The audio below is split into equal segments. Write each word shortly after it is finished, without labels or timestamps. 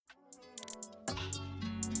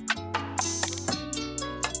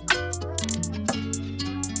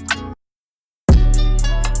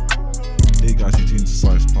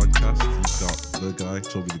guy,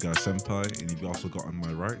 Toby the Guy Senpai, and you've also got on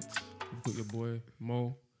my right. You've got your boy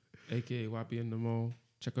Mo, aka YB and the Mo.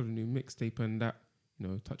 Check out the new mixtape and that,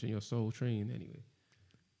 touching your soul train anyway.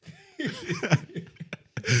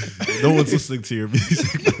 No one's listening to your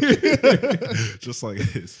music. Just like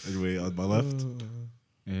this. Anyway, on my left.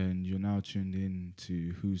 And you're now tuned in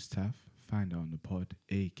to Who's Taff? Find out on the pod,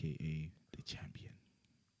 aka the champion.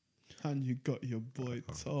 And you got your boy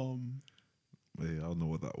Tom. Hey, I don't know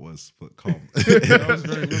what that was, but calm. That was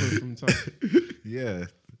very Willow from time. Yeah,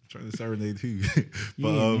 trying to serenade who?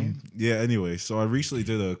 But anyway, so I recently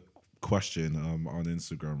did a question on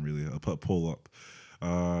Instagram, really. I put a poll up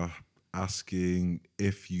asking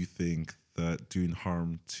if you think that doing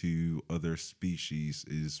harm to other species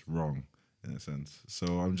is wrong, in a sense.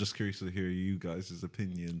 So I'm just curious to hear you guys'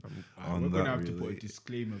 opinion on We're that. going to have to put a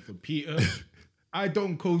disclaimer for Peter. I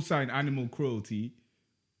don't co-sign animal cruelty,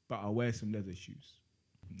 but I'll wear some leather shoes.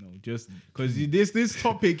 No, just because this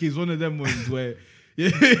topic is one of them ones where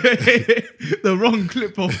the wrong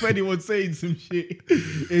clip of anyone saying some shit.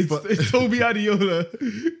 It's Toby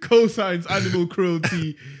Adiola co-signs animal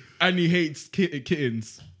cruelty and he hates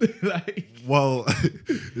kittens. Well,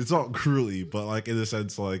 it's not cruelty, but like in a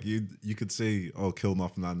sense, like you could say, "Oh, killing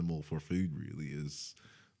off an animal for food" really is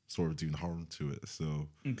sort of doing harm to it. So,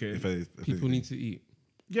 Okay, if People need to eat.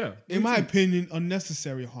 yeah. In my opinion,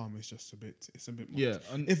 unnecessary harm is just it's a bit much. Yeah,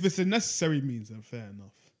 If it's a necessary means, then fair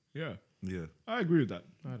enough. yeah, yeah. I agree with that.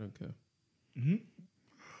 I don't care.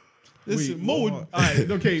 Listen, Wait, Mo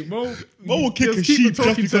would, Mo will kick a keep sheep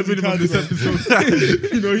talking just to because the he middle of can, this bro.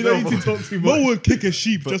 episode. You don't need to talk too much. Mo would kick a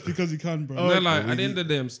sheep just because he can, bro. No, like at the end of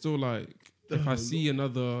the day, I'm still like, if I see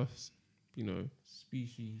another,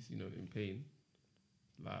 species, in pain,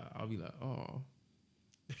 like I'll be like, oh,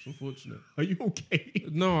 it's unfortunate. Are you okay?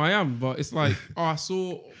 No, I am, but it's like, I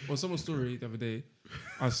saw on someone's story the other day,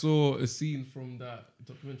 I saw a scene from that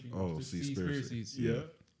documentary. Oh, Seaspiracies. Seaspiracy. Yeah.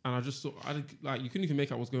 And I just saw, you couldn't even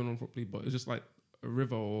make out what's going on properly, but it's just like a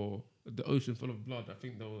river or the ocean full of blood. I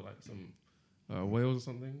think there were like some whales or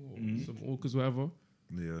something, or some orcas, whatever.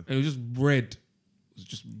 Yeah. And it was just red. It was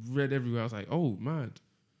just red everywhere. I was like, oh, mad.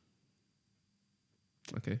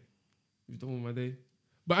 Okay. You've done with my day.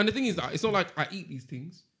 But and the thing is, that it's not like I eat these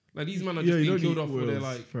things. Like these men are just being killed off for their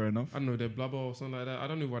Fair enough. I don't know, their blubber or something like that. I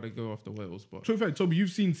don't know why they go after whales, but True fact, Toby, you've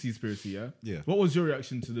seen Seaspiracy, yeah? Yeah. What was your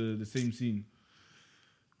reaction to the same scene?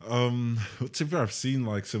 To be fair, I've seen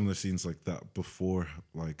like similar scenes like that before,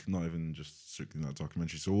 like not even just strictly that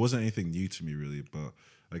documentary. So it wasn't anything new to me really, but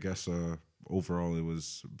I guess overall it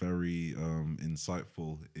was very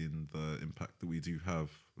insightful in the impact that we do have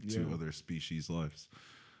to other species' lives.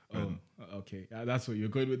 Okay. That's what you're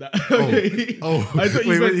going with that. Oh. I thought you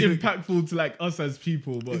Wait, meant wait. impactful to like us as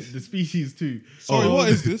people, but the species too. Sorry, what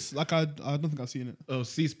is this? Like, I don't think I've seen it. Oh,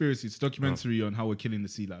 Seaspiracy. It's a documentary on how we're killing the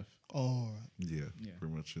sea life. Oh, right. Yeah,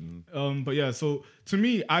 pretty much. And But yeah, so to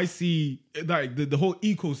me, I see like the whole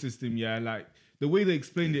ecosystem, like the way they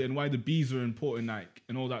explained it and why the bees are important, like,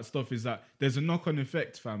 and all that stuff is that there's a knock-on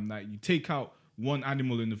effect, fam. Like you take out one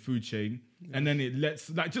animal in the food chain and then it lets,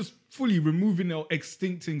 like, just fully removing or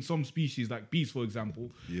extincting some species, like bees, for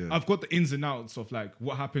example. Yeah. I've got the ins and outs of like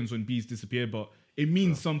what happens when bees disappear, but it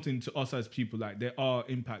means something to us as people. Like there are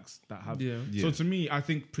impacts that have. Yeah. So to me, I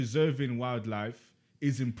think preserving wildlife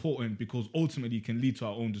is important because ultimately it can lead to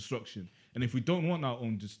our own destruction. And if we don't want our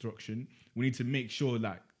own destruction, we need to make sure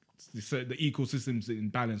like the ecosystem's in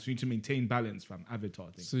balance. We need to maintain balance from Avatar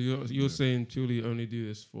thing. so you're saying purely only do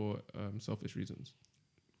this for selfish reasons.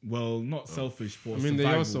 Well, not selfish for I mean, they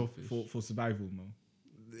survival. are selfish. For survival, no.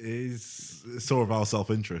 it's sort of our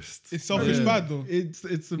self-interest. It's selfish bad, though.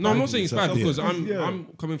 It's No, I'm not saying it's bad Yeah. because Yeah. I'm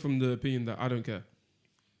coming from the opinion that I don't care.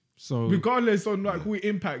 So regardless on like who it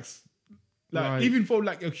impacts, like Right. even from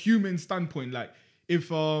like a human standpoint, like if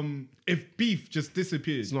beef just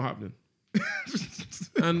disappears, it's not happening.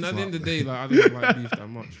 And at the end of the day, like I don't like beef that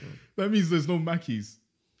much. Man. that means there's no Mackies.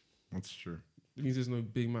 That's true. It means there's no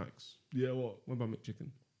Big Macs. Yeah, what? What about McChicken?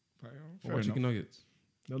 Fair Or what chicken nuggets?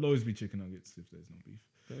 There'll always be chicken nuggets if there's no beef.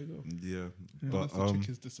 There you go. Yeah, Unless but the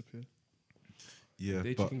chickens disappear. yeah,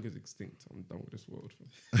 Day but chicken goes extinct. I'm done with this world.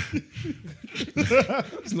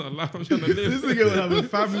 It's not allowed. I'm trying to live. This nigga will have a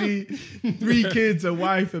family, 3 kids, a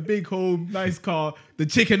wife, a big home, nice car. The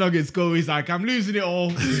chicken nuggets go. He's like, I'm losing it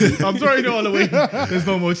all. I'm throwing it all away. There's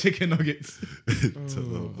no more chicken nuggets.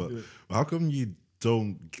 don't know, but how come you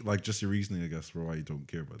don't like just your reasoning? I guess for why you don't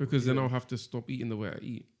care about it. Because then I'll have to stop eating the way I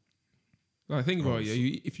eat. Like think about it.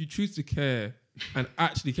 Yeah, if you choose to care and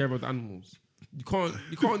actually care about the animals, you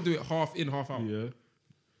can't do it half in, half out. Yeah.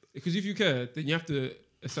 Because if you care, then you have to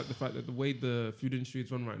accept the fact that the way the food industry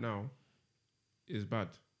is run right now is bad.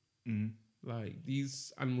 Like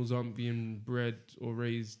these animals aren't being bred or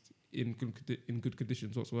raised in good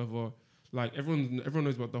conditions whatsoever. Like everyone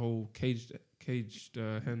knows about the whole caged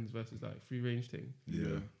hens versus like free range thing.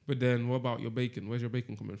 Yeah. But then what about your bacon? Where's your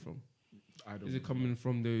bacon coming from? I don't Is it know. coming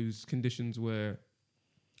from those conditions where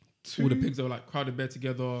all the pigs are like crowded there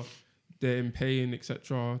together, they're in pain,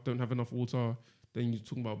 etc., don't have enough water? Then you're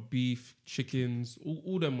talking about beef, chickens,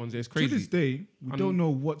 all them ones. It's To crazy. this day, we And- don't know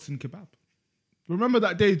what's in kebab. Remember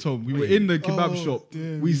that day, Tom? We were Wait. in the kebab Oh, shop.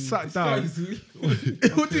 damn. We sat down. Guys,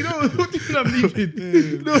 What do you know? What do you mean I'm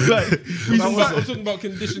leaving? No, like we I'm sat. talking about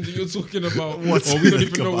conditions and you're talking about What's we in don't the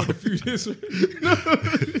even know what the kebab? food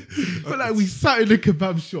is. But like we sat in the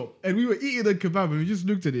kebab shop and we were eating the kebab and we just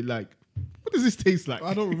looked at it like, what does this taste like?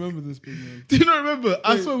 I don't remember this big man. Do you not remember?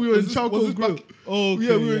 I Wait, swear we were in was Charcoal this Grill. back- Oh, okay,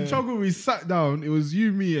 Yeah, we were in Charcoal. We sat down. It was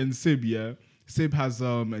you, me, and Sib. Yeah, Sib has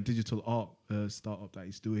a digital art startup that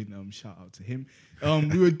he's doing. Shout out to him.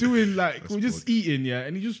 We were doing like we were just eating, yeah,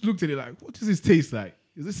 and he just looked at it like, what does this taste like?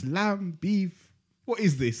 Is this lamb, beef? What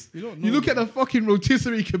is this? You don't You know, look at the fucking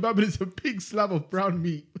rotisserie kebab and it's a big slab of brown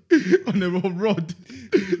meat on a rod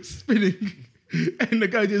spinning. And the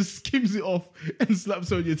guy just skims it off and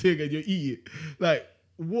slaps it on your thing and you eat it. Like,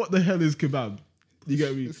 what the hell is kebab? You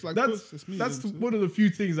get me? It's like that's puss, it's meat, that's isn't it? one of the few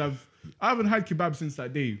things I haven't had kebab since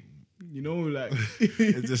that day. You know, like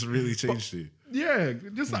It just really changed you. yeah,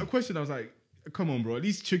 just that question. I was like, come on, bro. At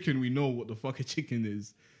least chicken, we know what the fuck a chicken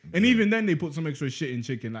is. And even then, they put some extra shit in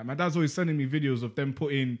chicken. Like my dad's always sending me videos of them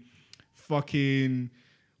putting fucking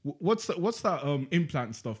what's that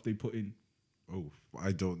implant stuff they put in. Oh,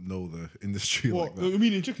 I don't know the industry What? like that. I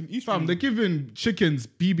mean, in chicken, each Fam, they're giving chickens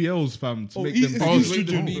BBLs, fam, to Oh, make eat- them. it's Oh, estrogen,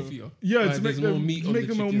 to make them bro. beefier. Yeah, Like, to make there's them more meat to on make the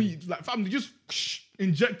them more chicken. meat. Like fam, they just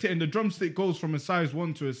inject it and the drumstick goes from a size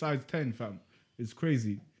 1 to a size 10, fam. It's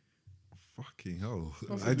crazy. Fucking hell.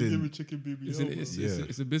 That's I like they give a didn't. chicken BBL. It's, an, bro. it's,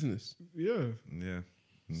 it's a business. Yeah. Yeah.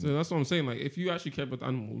 So that's what I'm saying. Like, if you actually care about the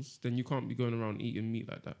animals, then you can't be going around eating meat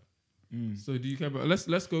like that. So do you care about?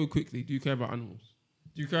 Let's go quickly. Do you care about animals?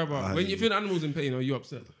 Do you care about when if an animal's in pain? Are you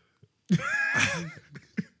upset?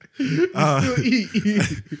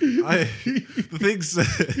 The things.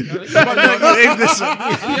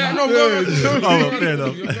 Yeah, no, Oh, fair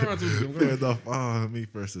enough. enough. Fair enough. Oh, me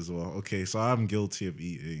first as well. Okay, so I'm guilty of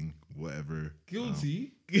eating whatever.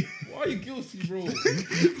 Guilty? Why are you guilty, bro?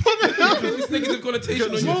 This negative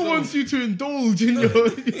connotation on Someone yourself. wants you to indulge in your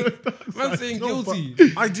Man saying guilty.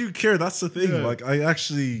 I do care. That's the thing. Yeah. Like, I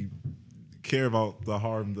actually care about the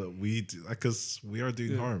harm that we do, because we are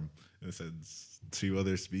doing harm in a sense to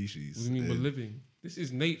other species. What do you mean we're And- living? This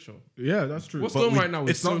is nature. Yeah, that's true. What's but going we- right now?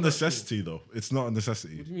 It's so not a natural. necessity, though. It's not a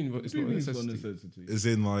necessity. What do you mean? It's What not do a you mean it's not necessity. necessity? As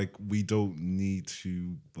in, like, we don't need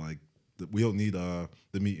to, like, we don't need the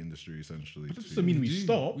meat industry essentially. That doesn't mean we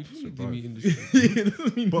stop. We do need the Survive. meat industry. It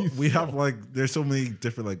doesn't mean But we have like there's so many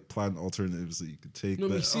different like plant alternatives that you could take. No,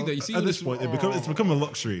 but that, you see that- you see at all this this- point it's become a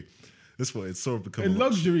luxury. This point it's sort of become a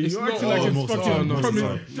luxury. It's You're not acting like it's most of the fucking. time, most of the promi-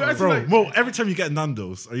 time. You're acting Bro, like- Mo, every time you get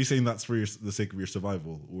Nando's, are you saying that's for the sake of your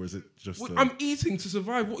survival, or is it just? What, I'm eating to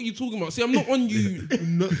survive. What are you talking about? See, I'm not on you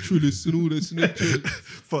naturalists and all this nature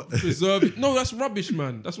but, preserve it. No, that's rubbish,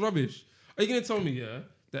 man. That's rubbish. Are you gonna tell me,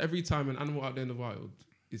 that every time an animal out there in the wild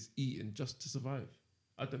is eating just to survive?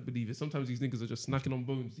 I don't believe it. Sometimes these niggas are just snacking on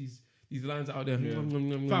bones. These lions out there. Yeah. Nom, nom,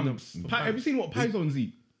 nom, nom, Fam, nom. have you seen what pythons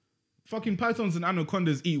eat? Fucking pythons and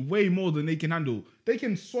anacondas eat way more than they can handle. They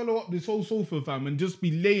can swallow up this whole sofa, fam, and just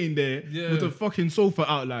be laying there Yeah. with a fucking sofa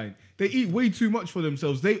outline. They eat way too much for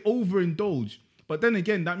themselves. They overindulge. But then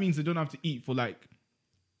again, that means they don't have to eat for like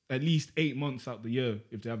at least 8 months out the year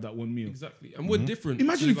if they have that one meal. Exactly. And we're different.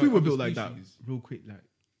 Imagine to, if we were other built like that, species. real quick. Like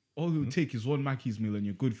all it would take is one Mackey's meal and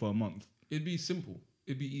you're good for a month. It'd be simple.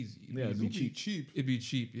 It'd be easy. Yeah, it'd be easy. cheap. It'd be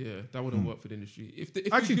cheap. Yeah, that wouldn't work for the industry. If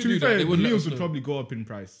we Actually, could to be do that, fair, they the would let meals us would know. probably go up in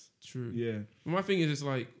price. True. Yeah. But my thing is, it's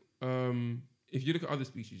like, if you look at other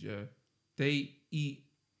species, they eat,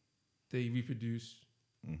 they reproduce.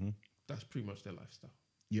 That's pretty much their lifestyle.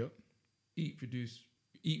 Yep. Eat,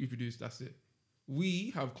 reproduce. That's it.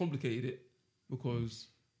 We have complicated it because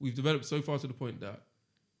we've developed so far to the point that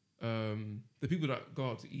the people that go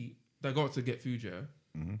out to eat, that go out to get food,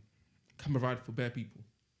 can provide for bare people.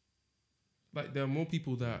 Like there are more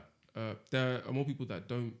people that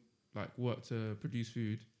don't like work to produce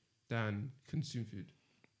food than consume food.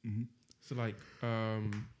 So like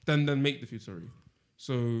then make the food. Sorry.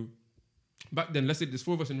 So back then, let's say there's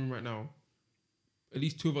 4 of us in the room right now. At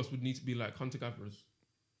least 2 of us would need to be like hunter gatherers.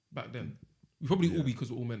 Back then, we probably all be,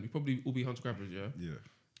 because we're all men. We probably all be hunter gatherers. yeah.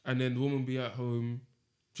 And then the woman would be at home,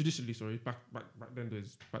 traditionally, back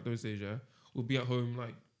those days, would be at home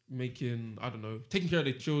like making, I don't know, taking care of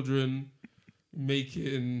their children,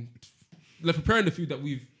 making like preparing the food that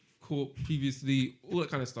we've caught previously, all that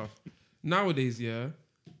kind of stuff. Nowadays, yeah,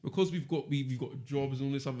 because we've got jobs and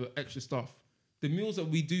all this other extra stuff. The meals that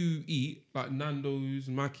we do eat, like Nando's,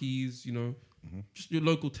 Mackey's, you know, just your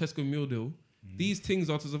local Tesco meal deal. These things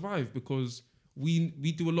are to survive because we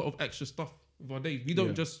do a lot of extra stuff with our days. We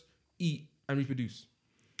don't just eat and reproduce.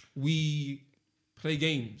 We play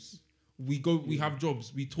games. We go. We have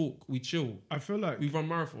jobs. We talk. We chill. I feel like We run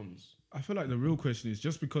marathons. I feel like the real question is,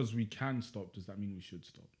 just because we can stop, does that mean we should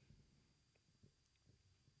stop?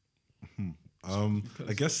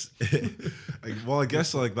 I guess. I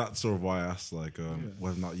guess like that's sort of why I asked like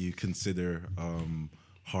whether or not you consider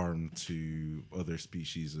harm to other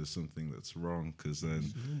species as something that's wrong. Because then,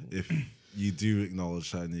 if you do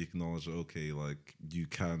acknowledge that and you acknowledge okay, like you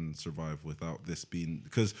can survive without this being,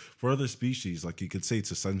 because for other species, like you could say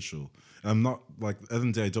it's essential. I'm not like at the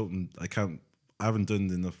end of the day, I haven't done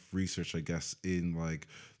enough research, I guess, in like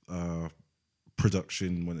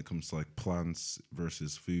production when it comes to like plants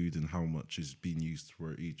versus food and how much is being used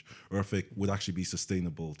for each, or if it would actually be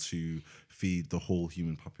sustainable to feed the whole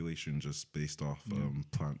human population just based off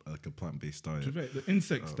plant-based diet. The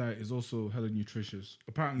insects diet is also hella nutritious.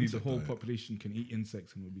 Apparently, the Insect whole diet. population can eat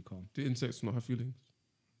insects and will be calm. Do insects not have feelings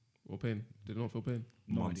or pain? They don't feel pain.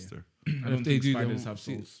 No Monster. I if don't they think do, spiders they'll have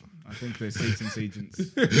see- souls. I think they're Satan's agents.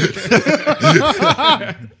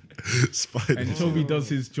 Spider. And Toby does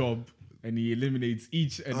his job and he eliminates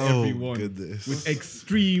each and every one goodness. with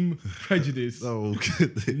extreme prejudice. Oh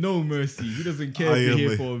goodness. No mercy. He doesn't care I if you're am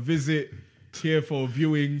here a- for a visit, here for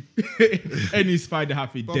viewing. Any spider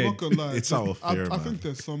happy But I'm dead. not gonna lie. It's out of fear, I man. think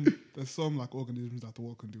there's some like organisms that the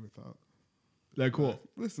world can do without. Like what?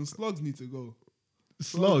 Listen, slugs need to go.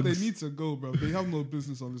 Slugs. They need to go, bro. They have no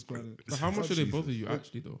business on this planet. But how much do they bother you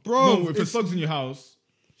actually though? Bro, No, if a slug's in your house,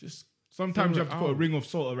 Just sometimes you Throw have to it put a out. ring of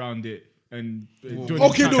salt around it and okay, no,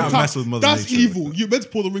 Can't mess with Mother that's Nature evil. like that. You're meant to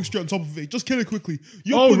pour the ring straight on top of it. Just kill it quickly.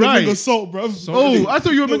 You're Oh, putting a ring right. of salt, bro. Oh, I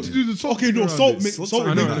thought you were meant to do the salt. Okay, thing no, around salt it. makes Slugs salt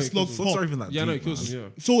aren't makes even the that- slug slugs aren't hot. even that yeah, no, deep, it kills man.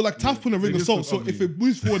 them. Yeah. So like Taff putting a ring They of just salt. look So ugly. if it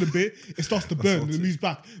moves forward a bit, it starts to burn. And it moves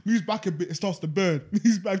back a bit, it starts to burn.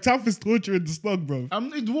 Moves back. Taff is torturing the slug, bro.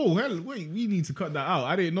 Whoa, hell, wait, we need to cut that out.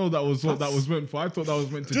 I didn't know that was what that was meant for. I thought that was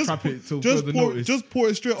meant to trap it till further notice. Just pour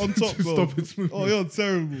it straight on top, To bro. stop its movement. Oh, you're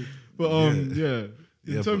terrible. But yeah.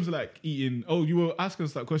 In Yeah, terms of like eating, you were asking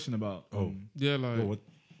us that question about. Yeah, like Oh, what?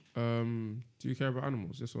 do you care about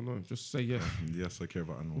animals? Yes or no? Just say yes. Yes, I care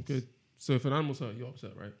about animals. Okay. So if an animal's hurt, you're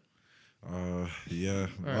upset, right? Yeah.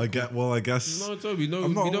 Alright, I guess. No, Toby, no, I'm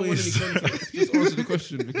we not don't always- want any context. Just answer the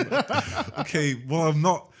question. Because Okay, well, I'm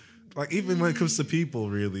not. Like, even when it comes to people,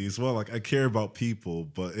 really, as well, like, I care about people,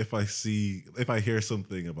 but if I hear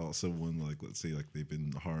something about someone, like, let's say, like, they've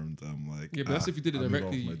been harmed, I'm like, yeah, but that's if you did it I'll move on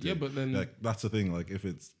directly. with my Yeah, day. but then Like, that's the thing, like, if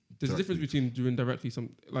it's. there's a difference directly- between doing directly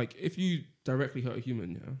like if you directly hurt a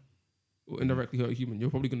human, yeah, or indirectly hurt a human, you're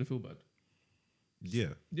probably gonna feel bad.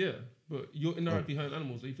 Yeah, Yeah, but you're indirectly hurting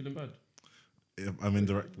animals. Are you feeling bad? I'm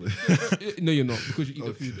indirectly. No, you're not because you eat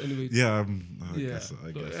the food anyway. Yeah, I Yeah. guess.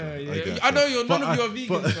 I guess. Yeah. I guess. I know you're. None But of you I- are vegan.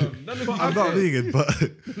 but- fam. None of you. I'm are not vegan. vegan,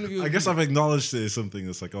 but None of you are I guess vegan. I've acknowledged it as something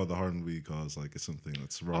that's like, the harm we cause, like, it's something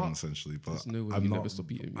that's wrong, essentially. But There's no way I'm you not. never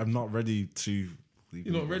stop eating meat. I'm not ready to. leave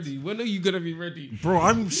You're not it. ready. When are you gonna be ready? Bro,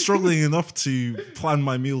 I'm struggling enough to plan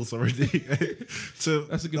my meals already. That's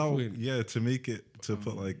a good point. Yeah, to make it to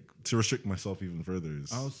put like to restrict myself even further.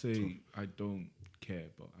 I'll say I don't care,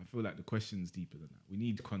 but I feel like the question's deeper than that. We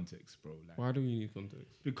need context, bro. Like, Why do we need context?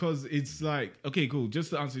 because it's like, okay, cool.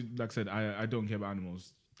 Just to answer, like I said, I don't care about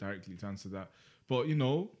animals directly to answer that. But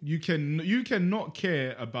you can not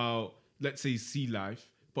care about, let's say, sea life,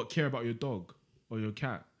 but care about your dog or your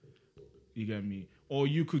cat. You get me? Or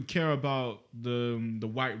you could care about the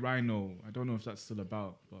white rhino. I don't know if that's still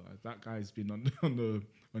about, but that guy's been on the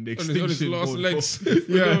On his extinction last board legs. for-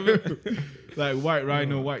 yeah, like white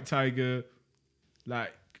rhino, white tiger,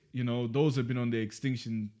 like those have been on the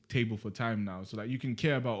extinction table for time now. So like you can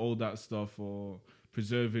care about all that stuff or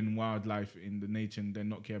preserving wildlife in the nature and then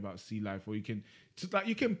not care about sea life, or you can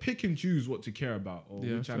pick and choose what to care about or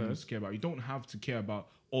Yeah, which fair. animals to care about. You don't have to care about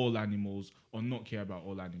all animals or not care about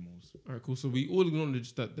all animals. All right, cool. So we all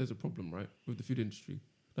acknowledge that there's a problem, right, with the food industry.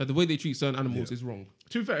 Like the way they treat certain animals is wrong.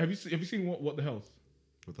 To be fair, have you seen what the health?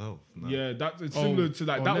 What the hell? No. Yeah, it's Oh, similar to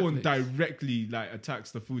like on that one Netflix. directly like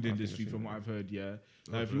attacks the food I think industry I've from seen what that. I've heard. Yeah,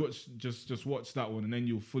 like, if you watch just watch that one and then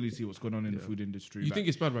you'll fully see what's going on in the Yeah. food industry. You like, think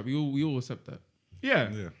it's bad, right? We all accept that. yeah.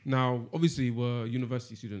 Yeah. Now, obviously, we're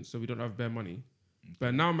university students, so we don't have bare money.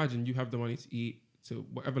 But now imagine you have the money to eat to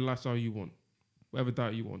whatever lifestyle you want, whatever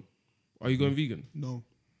diet you want. Are you going vegan? No.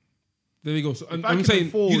 There you go. So If I I'm can saying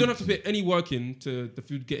afford- you don't have to put any work in to the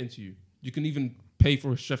food getting to you. You can even pay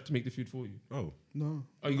for a chef to make the food for you? Oh, No.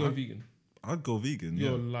 Are you going vegan? I'd go vegan.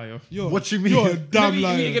 You're a Yeah. liar. What you mean? You're a You damn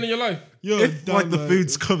never eat meat again liar. in your life. You're a If damn like the liar.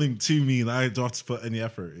 food's coming to me and I don't have to put any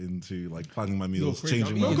effort into like planning my meals, crazy.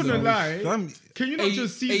 changing I'm my I'm not gonna stuff, lie. then- Can you not A-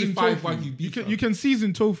 just season A5 tofu? Wagyu You beef, can fam. you can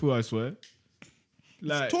season tofu. I swear.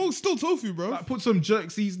 Like, Still tofu, bro. like put some jerk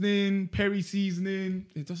seasoning, peri seasoning,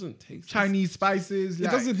 It doesn't taste. Chinese spices. It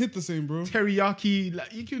Like, doesn't hit the same, bro. teriyaki.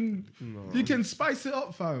 Like you can spice it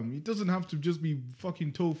up, fam. It doesn't have to just be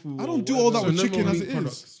fucking tofu. I or don't do all that whatever. with no chicken more as meat it is.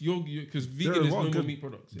 products. Because There are vegan a is lot no of more good- meat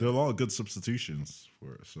products. there are a lot of good substitutions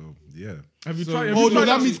for it. So yeah, Have you So- tried? Have Oh you no, tried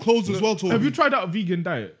that out- means clothes as well, Toby. Have you tried out a vegan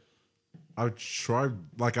diet? I've tried.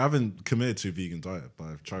 Like I haven't committed to a vegan diet, but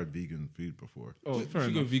I've tried vegan food before. Oh, You fair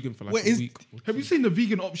should go enough. vegan for like Wait, a is- week. Have you seen the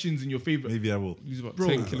vegan options in your favorite? Maybe I will. Lose about Bro,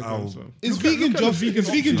 10 kilograms. I'll- fam. Is Look at- vegan look at the just is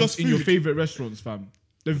vegan options just in your food? favorite restaurants, fam?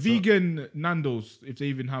 The vegan Nando's, if they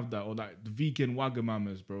even have that, or like the vegan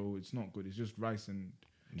Wagamamas, bro, it's not good. It's just rice and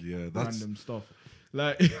Yeah, that's random stuff.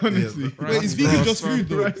 Like honestly, but- Wait, is Rice, vegan rice, just rice, food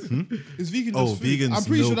though? rice. Is vegan Oh, just food? vegan's I'm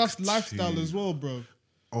pretty sure milk that's lifestyle too. as well, bro.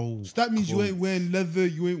 oh. So that means you ain't clothes. wearing leather,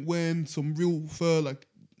 you ain't wearing some real fur. Like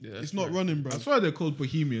Yeah, it's that's not right. running, bro. That's why they're called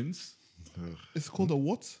Bohemians. It's called a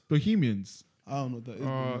what? Bohemians. I don't know what that is.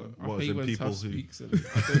 I What, is hate it when people Tav who- speaks. And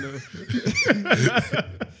I don't know.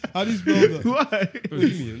 How do you spell that? Why?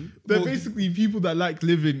 Bohemian. They're Well- basically people that like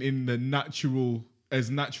living in the natural as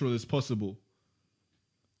possible.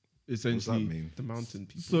 What does that Essentially. mean? The mountain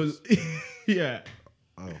people. So yeah,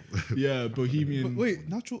 Oh, yeah, Bohemian. But wait,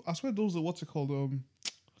 natural. I swear those are what's it called?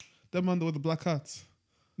 Them man with the black hats.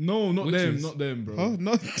 No, not Witches. them, bro. Huh?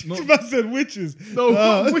 No, Not- man said witches. No,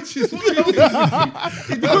 not witches. What the hell is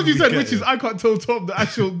this? Because you said get witches, it. I can't tell Tom the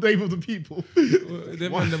actual name of the people.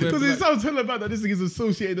 Because it sounds hella bad that this thing is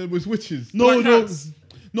associated with witches. No, Black no, hats.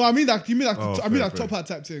 no. I mean like you mean like Oh, I mean fair, like fair. top hat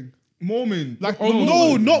type thing. Mormon. Like Oh,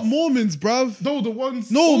 no, not Mormons, bruv. No, the ones.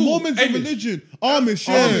 No, Oh, Mormons are Amish. religion. Amish,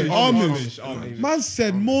 yeah, Amish. Amish. Man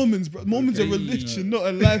said Mormons, bro. Mormons are Okay. religion, not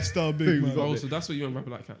a lifestyle, big man. Oh, so that's what you want by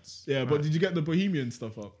black cats. Yeah, but did you get the Bohemian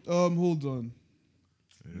stuff up? Hold on.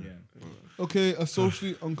 Yeah. Okay, a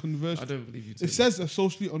socially I unconventional. don't believe you. It says a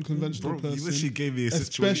socially unconventional bro, you literally person, gave me a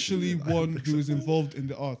especially situation. one who is involved in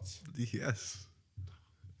the arts. Yes.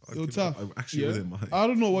 Yo, Taff. I'm actually Yeah. within mine. I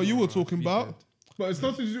don't know what you were talking be about. dead. But it's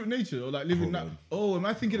nothing to do with nature or like living Hold that. on. Oh, am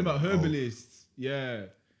I thinking about herbalists? Yeah.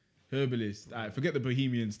 Herbalist. Alright, forget the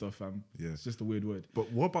Bohemian stuff, fam. Yeah. It's just a weird word.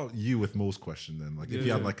 But what about you with most question then? Like if you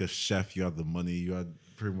Yeah. had like a chef, you had the money, you had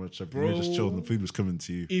pretty much everything, you were just Bro. chilling, the food was coming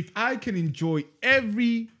to you. If I can enjoy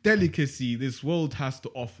every delicacy this world has to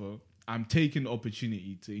offer, I'm taking the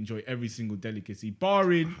opportunity to enjoy every single delicacy,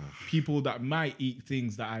 barring people that might eat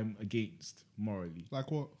things that I'm against morally.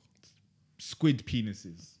 Like what? Squid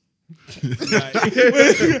penises.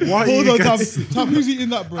 Why Hold you on, guys- Tab, who's eating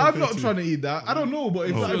that, bro? I'm not trying to eat that. I don't know, but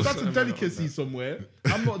if, Oh. if that's a Sure. delicacy somewhere,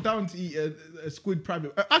 I'm not down to eat a squid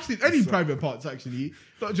private. Actually, any private parts, actually,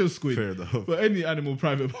 not just squid. Fair enough. But any animal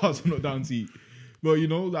private parts, I'm not down to eat. But you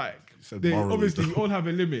know, like said they, morally, obviously we though. all have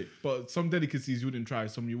a limit. But some delicacies you wouldn't try,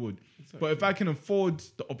 some you would. But if I can afford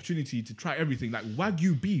the opportunity to try everything, like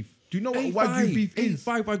Wagyu beef. Do you know what Wagyu beef is?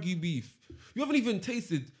 A5 Wagyu beef. You haven't even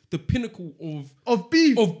tasted the pinnacle Of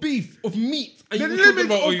beef. of meat, and The you were talking limits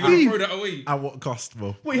about, oh, of you're gonna beef. throw that away. At what cost,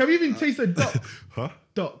 bro? Wait, have you even tasted duck? Huh?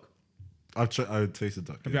 Duck. I would taste a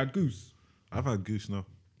duck. Have Yeah. you had goose? I've had goose now.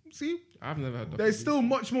 See, I've never had. there's still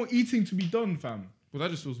much more eating to be done, fam. But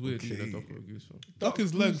that just feels weird eating a Okay. duck or a goose. Fam. Duck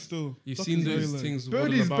is leg still. You've Duck seen is very those leg. things. Bird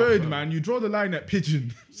waddle is about, bird, fam. man. You draw the line at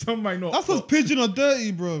pigeon. Some might not. That's because fuck. pigeon are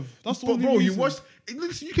dirty, bro. That's the But only bro, you reason. watch.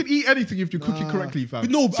 Listen, you can eat anything if you cook it Nah. correctly, fam.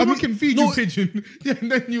 But no, I someone mean- can feed no, you pigeon, yeah, and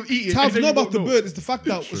then you eat it. Tabs, and then not you about the don't know. bird. It's the fact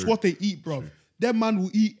that it's True. what they eat, bro. That man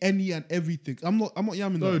will eat any and everything. I'm not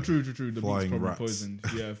yamming No, that. true. The meat's Flying probably rats. poisoned.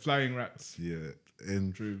 Yeah, flying rats. Yeah.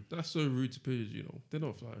 And True. That's so rude to pigeons. You know, they're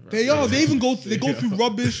not flying. Right? They are. They even go. They go through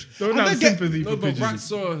rubbish. Don't And have they get- sympathy No, for but pigeons.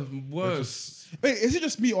 rats are worse. Wait, is it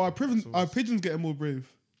just me or are pigeons getting more brave?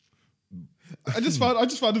 I just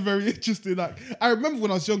found it very interesting. Like I remember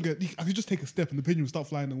when I was younger, I could just take a step and the pigeon would start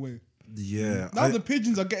flying away. yeah. Now the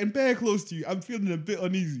pigeons are getting very close to you. I'm feeling a bit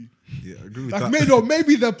uneasy. yeah, I agree with Like that.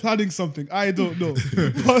 maybe they're planning something. I don't know,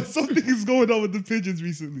 but something is going on with the pigeons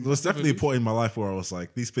recently. There was definitely a point in my life where I was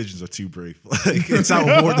like, these pigeons are too brave. Like, it's out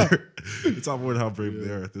of order. It's out of order how brave they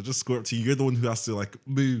are. They'll just go up to you. You're the one who has to like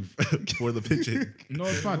move for the pigeon. No,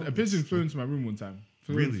 it's mad. A pigeon flew into my room one time.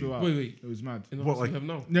 Really? Flew out. Wait. It was mad. In the What, house like- we have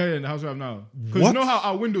now. Yeah, in the house we have now. Because What? you know how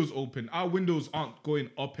our windows open? Our windows aren't going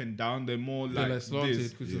up and down. They're more They're like like slanted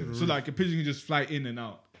this. 'cause of the So roof. like a pigeon can just fly in and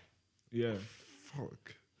out. Yeah.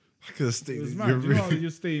 Fuck. I could have stayed It was in mad. your You know how room. you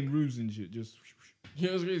just stay in rooms and shit. Just You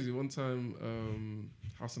know, it's crazy. One time,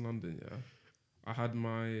 house in London, yeah. I had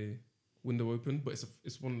my window open, but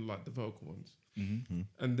it's one of like the vertical ones. Mm-hmm.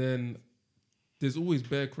 And then there's always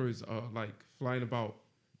bear crows like flying about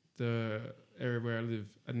the area where I live,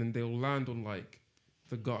 and then they'll land on like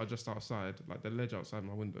the gutter just outside, like the ledge outside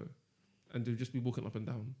my window, and they'll just be walking up and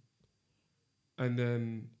down. And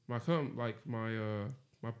then my curtain, like my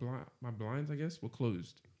blinds, I guess, were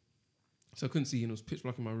closed, so I couldn't see, and it was pitch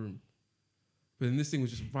black in my room. But then this thing was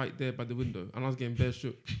just right there by the window, and I was getting bare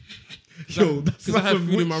shook. Yo, Because I had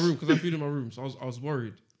food in my room. So I was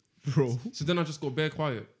worried. bro. So then I just got bare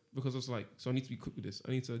quiet because I was like, so I need to be quick with this.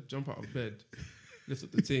 I need to jump out of bed, lift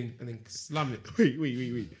up the thing, and then slam it.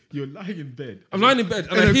 Wait. You're lying in bed. I'm lying in bed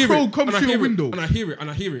and And I a hear crow it. comes and I through your hear it, window. And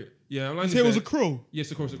I hear it. Yeah, I'm lying Say in it was bed. a crow.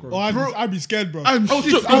 Yes, of course, a crow. Oh, I'd be scared, bro. I'm Oh,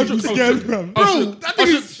 shook. shook. I'd be scared, bro. Bro, that thing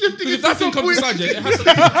is shifting If into that thing some comes weird- inside, yeah, it has to.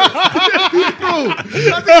 Bro,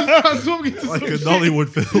 that thing is transforming into Like some a shit. Nollywood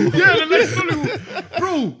film. Yeah, the next Hollywood.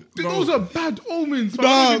 Bro, those are bad omens. Fam. I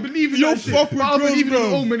don't even believe in you that shit. fuck with But I crows, believe in an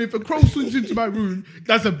bro. omen. If a crow swings into my room,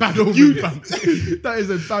 that's a bad omen, fam. That is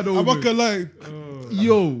a bad I'm not omen. gonna lie.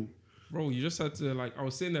 Yo. Bro, you just had to like. I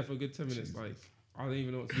was sitting there for a good 10 minutes, like I didn't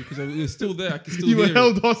even know what to do because it was still there. I could still You were hear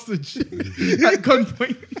held it. hostage at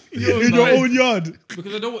gunpoint. In your own yard.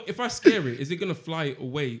 Because I don't. If I scare it, is it gonna fly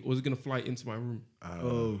away or is it gonna fly into my room?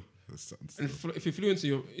 Oh. That sounds- And if it flew into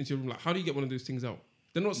your room, like how do you get one of those things out?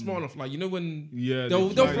 They're not smart enough. Like you know when Yeah, they'll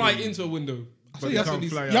they fly fly into a window. But But they that's can't what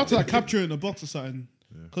these- fly You have to like capture it in a box or something.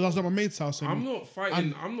 Because I was at my mate's house. And I'm not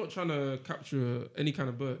fighting. I'm not trying to capture any kind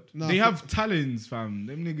of bird. Nah, They have talons, fam.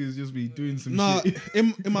 Them niggas just be doing some Nah, shit. in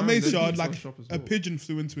my Fam, mate's the yard, bees like on shop as a well. pigeon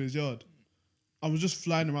flew into his yard. I was just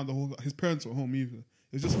flying around the whole. His parents were home either. It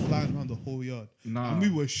was just flying around the whole yard, Nah. and we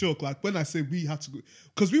were shook. Like when I said we had to go,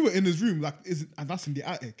 because we were in his room, like and that's in the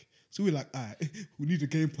attic. So we were like, alright, we need a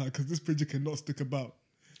game plan because this pigeon cannot stick about.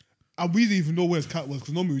 And we didn't even know where his cat was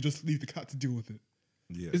because normally we just leave the cat to deal with it.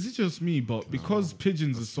 yeah. Is it just me? But because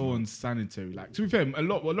pigeons are so unsanitary, like to be fair, a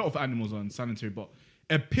lot of animals are unsanitary, but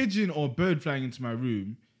a pigeon or bird flying into my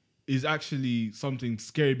room is actually something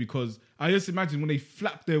scary because I just imagine when they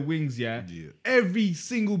flap their wings, yeah. Every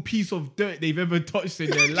single piece of dirt they've ever touched in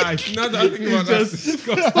their life. Now that I think about that, just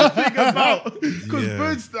something about because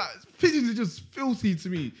Yeah. pigeons are just filthy to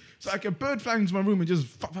me. So like a bird flying into my room and just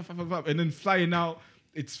flap, and then flying out,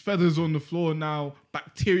 its feathers on the floor now,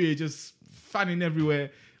 bacteria just fanning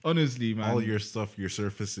everywhere. Honestly, man, All your stuff, your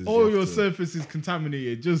surfaces. all you your have to- surface is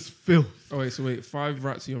contaminated, just filth. Oh wait, so wait, 5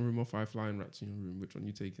 rats in your room or 5 flying rats in your room? Which one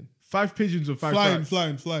you taking? 5 pigeons or 5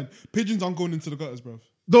 Flying. rats. Pigeons aren't going into the gutters, bro.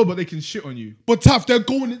 No, but they can shit on you. But Taff, they're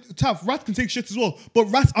going. Taff, rats can take shit as well, but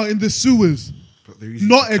rats are in the sewers. But they're usually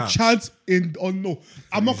Not a cats. chance in. Oh no,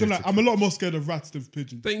 I'm not gonna lie. easier to I'm a lot more scared of rats than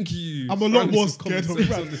pigeons. Thank you. I'm a lot Finally more some scared common of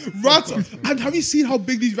sense on rats. this Rats, podcast, man. and have you seen how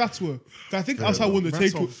big these rats were? I think outside one of the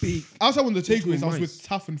Rats are takeaways. big. Outside one of the takeaways, I was mice. with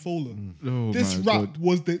Taff and Fowler. Oh, This my rat God.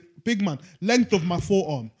 was the big man, length of my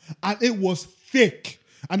forearm, and it was thick,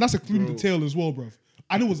 and that's including the tail as well, bro.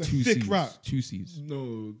 And it was a thick rat, 2 C's.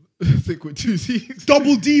 No, thick with 2 C's.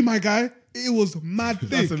 double D, my guy. It was mad thick.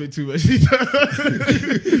 That's a bit too much.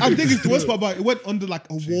 I think it's the worst part about it. It went under like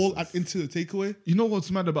a wall and into the takeaway. You know what's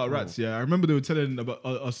mad about rats? Yeah, I remember they were telling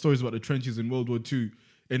about stories about the trenches in World War II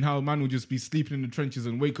and how a man would just be sleeping in the trenches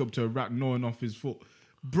and wake up to a rat gnawing off his foot.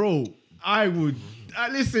 Bro, I would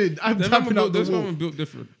listen. I'm tapping out the Those wall. men built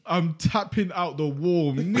different. I'm tapping out the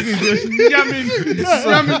wall. Niggas just yamming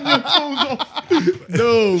your toes off.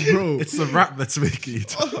 No, bro. It's the rat that's making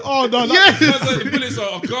it. Oh no, Yeah, That's like the bullets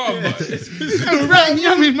are gone, but the rat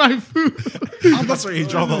yamming my foot. That's where you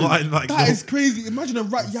draw the line. Like, that no. is crazy. Imagine a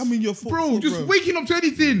rat yamming your foot, Bro, just waking up to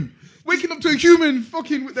anything. Waking up to a human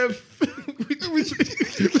fucking with their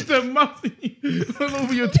with their mouth all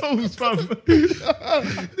over your toes, fam.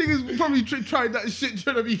 Niggas probably tried that shit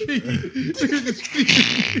trying to be Niggas just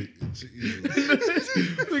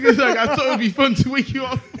Niggas like, I thought it'd be fun to wake you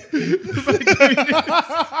up.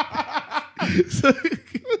 So,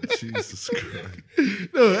 Jesus Christ.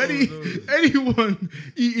 no, anyone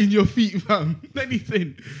eating your feet, fam,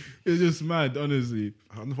 anything. It's just mad, honestly.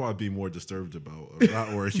 I don't know what I'd be more disturbed about, a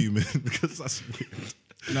rat or a human, because that's weird.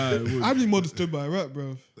 Nah, it would. I'd be more disturbed by a rat,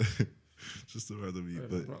 bro. Just a random yeah,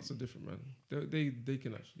 but rats are different, man. They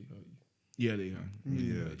can actually hurt you. Yeah, they can.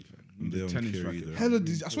 yeah, The they don't tennis care racket. either. Hella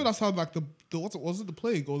disease. I swear that's how like the what was it, the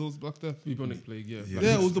plague or those black death? Bubonic plague, yeah. Yeah.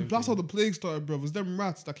 Yeah, it was the Same that's how thing. the plague started, bro. It was them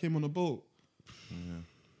rats that came on a boat.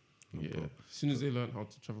 Yeah. As soon as they learned how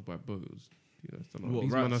to travel by boat, it was, What,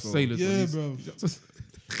 these men are rats or- sailors. Yeah, man. bro. These,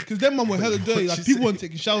 Because them man were hella dirty. Like you people say? weren't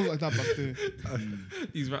taking showers like that back then.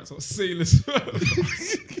 these rats are sailors.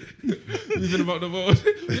 Moving about the world.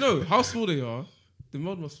 You know how small they are. The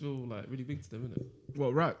world must feel like really big to them, innit?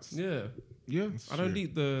 What, rats? Yeah. Yeah. I don't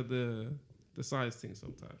need the size thing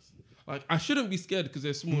sometimes. Like I shouldn't be scared because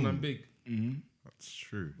they're small and I'm big. That's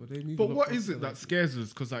true. But they move. But a lot what faster is it than that I do. scares us?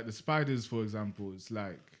 Because like the spiders, for example, it's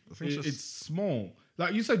like I think it's it's small.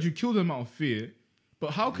 Like you said, you kill them out of fear. But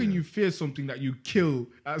how can you fear something that you kill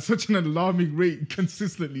at such an alarming rate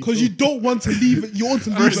consistently? Because you don't want to leave it. You want to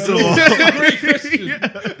leave First it. of alone. all, That's a great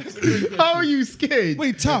question. How are you scared?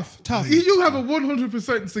 Wait, tough. You have a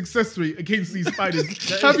 100% success rate against these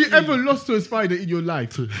spiders. Have you ever lost to a spider in your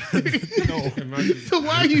life? Imagine. So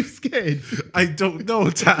why are you scared? I don't know,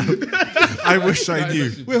 Tam. I wish I That is knew.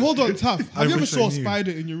 actually- Wait, hold on, tough. Have you ever wish I saw a knew.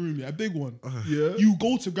 spider in your room? Yeah, a big one. Yeah. You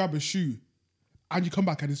go to grab a shoe, and you come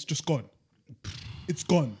back and it's just gone. It's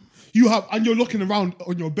gone. And you're looking around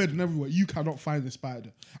on your bed and everywhere. You cannot find the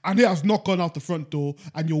spider, and it has not gone out the front door,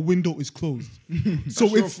 and your window is closed. So That's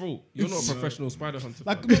your it's fault. You're not a professional spider hunter.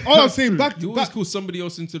 like fam. all I'm saying. You always Back. call somebody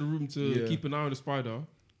else into the room to Yeah. keep an eye on the spider,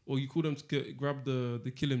 or you call them to grab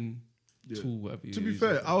the killing tool, whatever. To be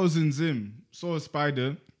fair, I was in Zim, saw a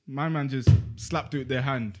spider. My man just slapped it with their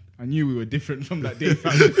hand. I knew we were different from that day.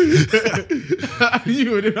 fam. I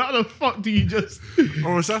knew it. How the fuck do you just?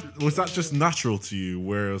 Or was that just natural to you?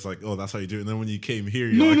 Where it was like, oh, that's how you do it, and then when you came here,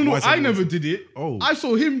 you're No, like, no, why no. is I everyone- never did it. Oh. I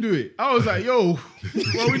saw him do it. I was like, yo,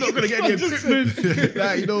 well, we're not gonna get any equipment,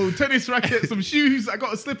 like tennis racket, some shoes. I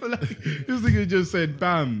got a slipper. Like this nigga just said,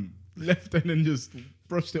 bam, left and then just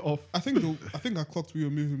brushed it off. I think I clocked we were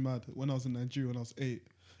moving mad when I was in Nigeria when I was 8,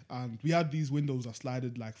 and we had these windows that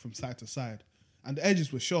slided like from side to side, and the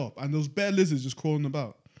edges were sharp, and there was bare lizards just crawling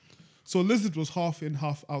about. So a lizard was half in,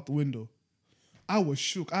 half out the window. I was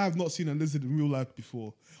shook. I have not seen a lizard in real life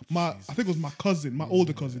before. I think it was my cousin, my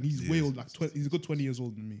older cousin. He's way old, like 20, he's a good 20 years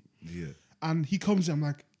older than me. Yeah. And he comes in, I'm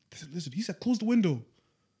like, there's a lizard. He said, close the window.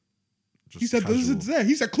 Just He said, the casual. lizard's there.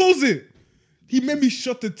 He said, close it. He made me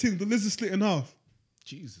shut the thing. The lizard split in half.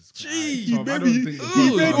 Jesus, He I made don't me. think- He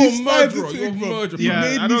Ooh, made you're me a slide murderer, the you're a thing, bro. murderer. He Yeah,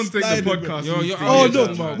 made I me don't think slide the it, bro. podcast. Yo, needs you're to- Oh Yeah,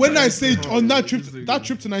 no! yeah, When yeah. I say on that trip, This is that good.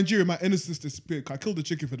 trip to Nigeria, my innocence disappeared. I killed the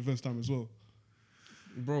chicken for the first time as well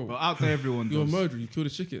bro, But out there, everyone you're a does. murderer. You killed a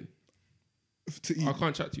chicken. to eat. I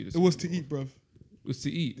can't chat to you. This It was evening, to eat, bro. It was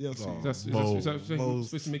to eat. Yeah, it was to eat. Is that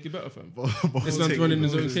supposed to make it better, fam? Most This man's running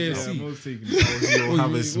his own taking- KFC. Yeah, most taken. You'll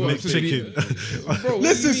have his What, mixed so you- chicken. Bro, what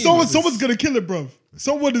Listen, do you mean? someone's gonna kill it, bro.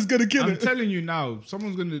 Someone is gonna kill I'm it. telling you now,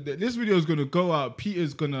 someone's gonna. This video is gonna go out.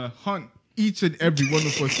 Peter's gonna hunt each and every one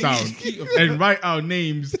of us down and write our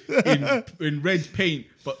names in red paint,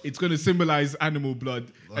 but it's gonna symbolize animal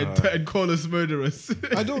blood and call us murderers.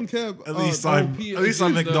 I don't care. At least I'm Peter,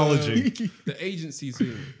 acknowledging. the agency's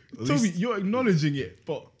here. Toby, you're acknowledging it,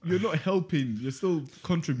 but you're not helping. You're still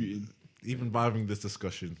contributing. Even by having this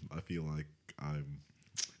discussion, I feel like I'm.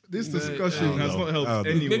 This No, discussion has no, not helped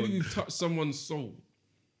no. anyone. Maybe we've touched someone's soul.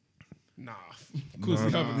 Nah, of course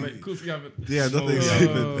we haven't, mate. Of course we haven't. Yeah, nothing's Uh,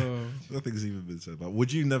 even nothing's even been said about.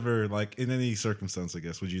 Would you never, like, in any circumstance, I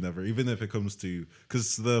guess, would you never, even if it comes to,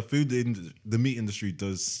 because the meat industry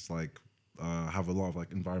does like have a lot of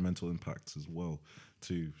like environmental impacts as well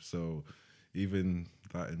too. So even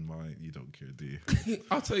that in mind, you don't care, do you?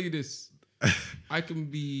 I'll tell you this. I can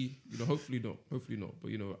be, hopefully not,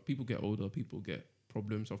 but people get older, people get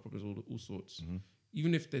problems, health problems, all sorts. Mm-hmm.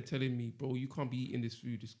 Even if they're telling me, bro, you can't be eating this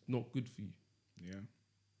food, it's not good for you. Yeah.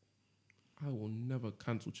 I will never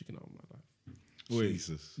cancel chicken out of my life. Wait.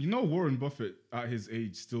 Jesus. You know Warren Buffett at his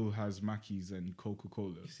age still has Mackey's and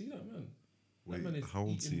Coca-Cola. You see that, man? Wait, that man is how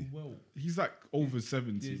old is eating he? well. He's like over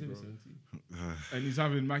 70, Yeah, he's bro. over 70. And he's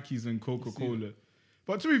having Mackey's and Coca-Cola.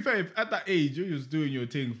 But to be fair, if at that age you're just doing your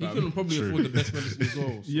thing, He fam. can probably True. afford the best medicine as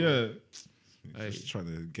well. So. Yeah. Hey. Just trying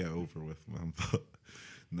to get over with, man. But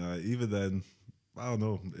nah, even then, I don't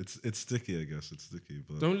know. It's sticky, I guess. It's sticky,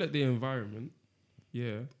 but Don't let the environment,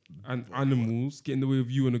 and animals get in the way of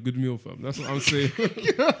you and a good meal, fam. That's what I'm saying.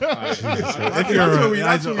 That's where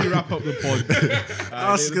we wrap up the pod.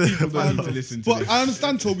 Ask The people don't him. need to listen to But this. I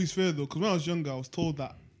understand Toby's fear though, because when I was younger, I was told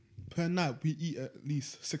that per night we eat at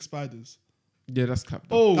least 6 spiders. Yeah, that's capped.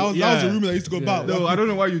 Oh, That was a rumor that used to go about. No, Like, I don't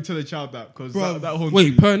know why you tell a child that because Bro. that whole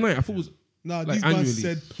Wait, per night? I thought it was. Nah, Like these annually. guys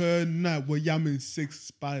said per night we're yamming 6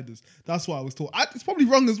 spiders. That's what I was told. It's probably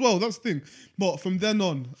wrong as well. That's the thing. But from then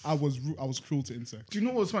on, I was cruel to insects. Do you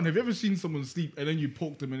know what's fun? Have you ever seen someone sleep and then you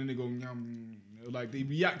poke them and then they go yum, like they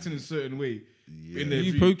react in a certain way in Are their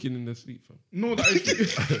you dream? poking in their sleep, fam? No, that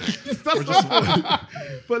is that's not.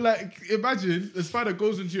 But like, imagine the spider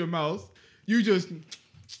goes into your mouth, you just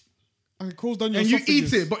And it crawls down your and you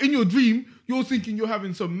esophagus. eat it, but in your dream you're thinking you're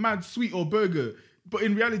having some mad sweet or burger, but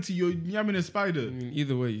in reality you're yamming a spider. I mean,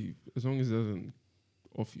 either way, as long as it doesn't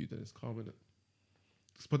off you, then it's calm, innit?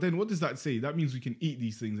 But then what does that say? That means we can eat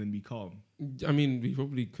these things and be calm. I mean, we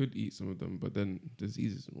probably could eat some of them, but then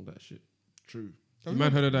diseases and all that shit. True. You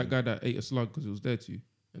man heard of that guy that ate a slug because it was there too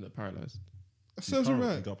and got paralyzed. That serves him He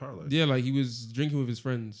right. got paralyzed. Yeah, like he was drinking with his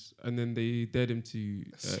friends and then they dared him to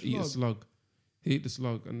eat a Slug. slug. He ate the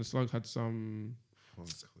slug and the slug had some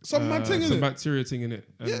Some mad thing in some it. bacteria thing in it,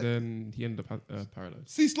 and Yeah. then he ended up paralyzed.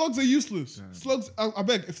 See, slugs are useless. Slugs, I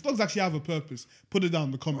beg, if slugs actually have a purpose, put it down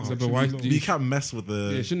in the comments. Oh, but section why below. do You can't mess with Yeah,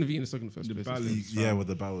 he the shouldn't have eaten the slug in the first The place. balance. yeah with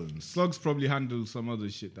the balance. Slugs probably handle some other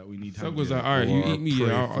shit that we need. Slug handled. was like, all right, you Or eat me, pray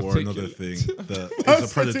yeah, I'll for take another you. thing that I is a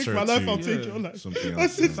said, predator take my life, I'll to take your life. something I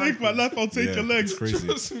else. said, take my life, I'll take Yeah, your legs. It's crazy.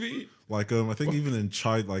 Trust me. Like I think even in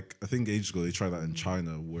China, like I think ages ago they tried that in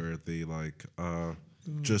China where they like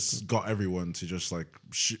just got everyone to just like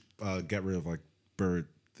get rid of like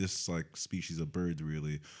this like species of bird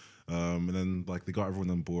really. And then like they got everyone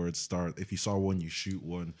on board. If you saw one, you shoot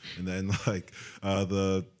one, and then like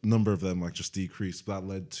the number of them like just decreased. That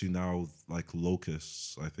led to now like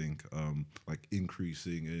locusts, I think, like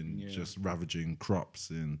increasing and just ravaging crops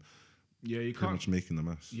and Yeah, you pretty can't. much making a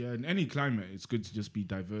mess. Yeah, in any climate, it's good to just be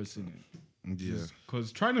diverse in it. Yeah.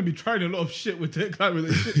 Because trying a lot of shit with their climate,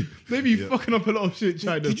 and shit, maybe you fucking up a lot of shit.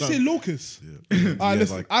 China, Did you say locusts? Yeah. Alright,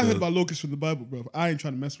 listen, like I heard the- about locusts from the Bible, bro. I ain't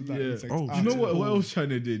trying to mess with that Yeah. insect. Oh, Do you know what Oh. else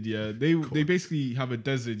China did? Yeah, they basically have a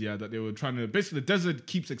desert. Yeah, that they were trying to. Basically, the desert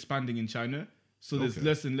keeps expanding in China, so there's Okay.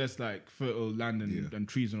 less and less like fertile land and, Yeah. and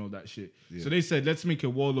trees and all that shit. Yeah. So they said, let's make a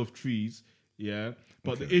wall of trees. Yeah,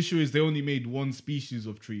 but the Okay. issue is they only made one species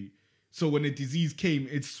of tree. So when a disease came,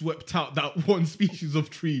 it swept out that one species of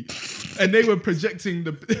tree, and they were projecting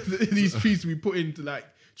these trees to be put into like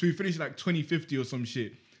to be finished like 2050 or some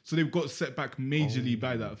shit. So they've got set back majorly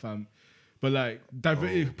by that, fam. But like,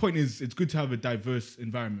 point is, it's good to have a diverse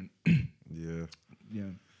environment. Yeah. Yeah.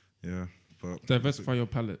 Yeah. But Diversify your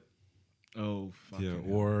palate. Oh, fuck yeah, it.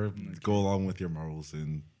 or go along with your morals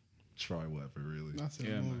and try whatever. Really. That's it,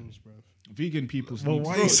 Yeah, morals, bro. Vegan people. Well, need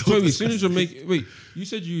why to- you so Toby, as soon as you're making, wait, you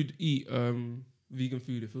said you'd eat vegan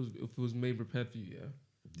food if it was made prepared for you,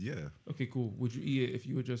 yeah? Yeah. Okay, cool. Would you eat it if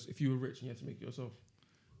you were rich and you had to make it yourself?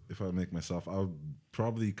 If I make myself, I would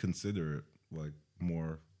probably consider it like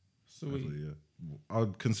more. So wait, heavily, yeah.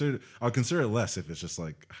 I'd consider it less if it's just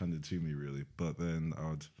like handed to me, really. But then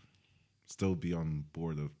I'd still be on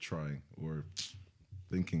board of trying or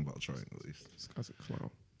thinking about trying at least. this guy's a clown.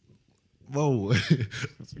 Whoa!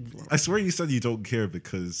 That's a clown. I swear you said you don't care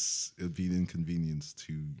because it'd be an inconvenience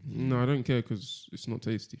to. No, I don't care because it's not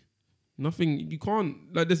tasty. Nothing. You can't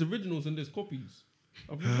like. There's originals and there's copies.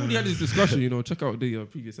 I've already had this discussion. Check out the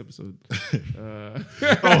previous episode.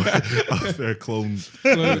 Fair clones.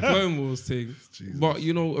 Clone Wars thing. Jesus. But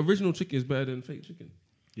original chicken is better than fake chicken.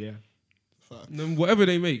 Yeah. And then whatever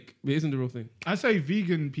they make, it isn't the real thing. I say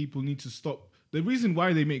vegan people need to stop. The reason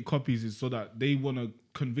why they make copies is so that they want to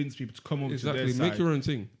convince people to come over to Exactly. their side Make your own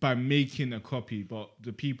thing. by making a copy. But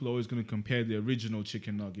the people are always going to compare the original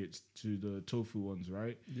chicken nuggets to the tofu ones,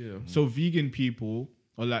 right? Yeah. So vegan people,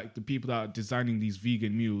 or like the people that are designing these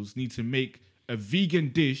vegan meals, need to make a vegan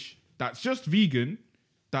dish that's just vegan,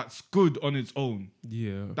 that's good on its own.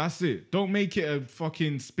 Yeah. That's it. Don't make it a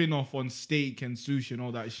fucking spin-off on steak and sushi and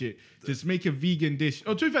all that shit. Just make a vegan dish.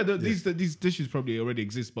 Oh, to be fair, these dishes probably already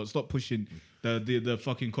exist, but stop pushing the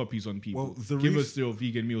fucking copies on people. Well, the Give reas- us your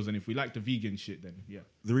vegan meals, and if we like the vegan shit, then yeah.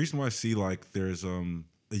 The reason why I see like there's a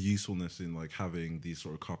usefulness in like having these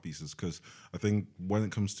sort of copies is because I think when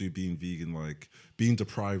it comes to being vegan, like being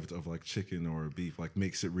deprived of like chicken or beef like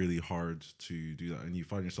makes it really hard to do that, and you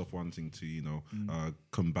find yourself wanting to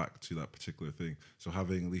come back to that particular thing. So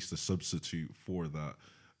having at least a substitute for that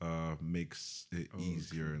makes it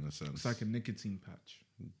easier in a sense. It's like a nicotine patch.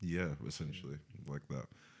 Yeah, essentially like that.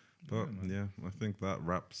 But yeah, I think that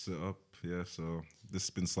wraps it up. Yeah, so this has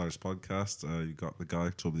been Sliders Podcast. You got the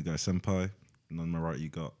guy, Toby the Guy Senpai. And on my right, you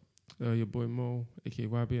got, Your boy Mo, aka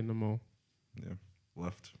YB and the Mo. yeah,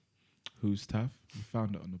 left. Who's Taff? You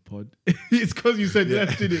found it on the pod. It's because you said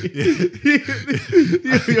left, didn't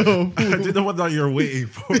it? Yo, I didn't know what that you were waiting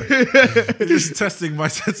for. You're just testing my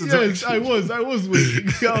sense of yes, direction. I was waiting.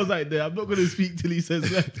 I was like, I'm not going to speak till he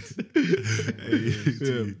says left.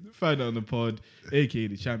 Yeah. Find it on the pod, aka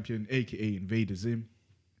the champion, aka Invader Zim.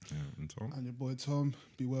 Yeah, and Tom. And your boy Tom,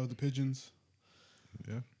 beware of the pigeons.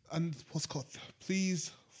 Yeah. And what's called,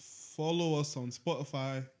 please follow us on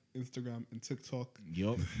Spotify, Instagram, and TikTok.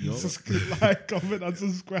 Yup. Like, comment, and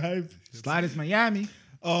subscribe. Sliders Miami.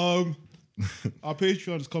 Our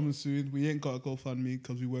Patreon is coming soon. We ain't got a GoFundMe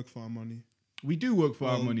because we work for our money. We do work for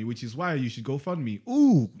our money, which is why you should go fund me.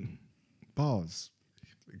 Ooh, bars.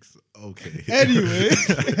 Okay. Anyway,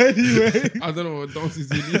 I don't know what dance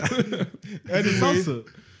is in. anyway.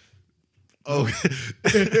 Okay.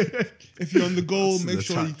 If you're on the go, That's make the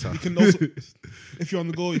sure you tractor. can also. If you're on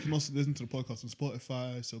the go, you can also listen to the podcast on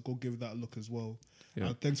Spotify. So go give that a look as well.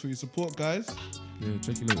 Yeah. Thanks for your support, guys. Yeah,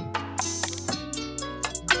 check you later.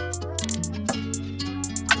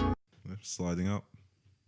 Sliding up.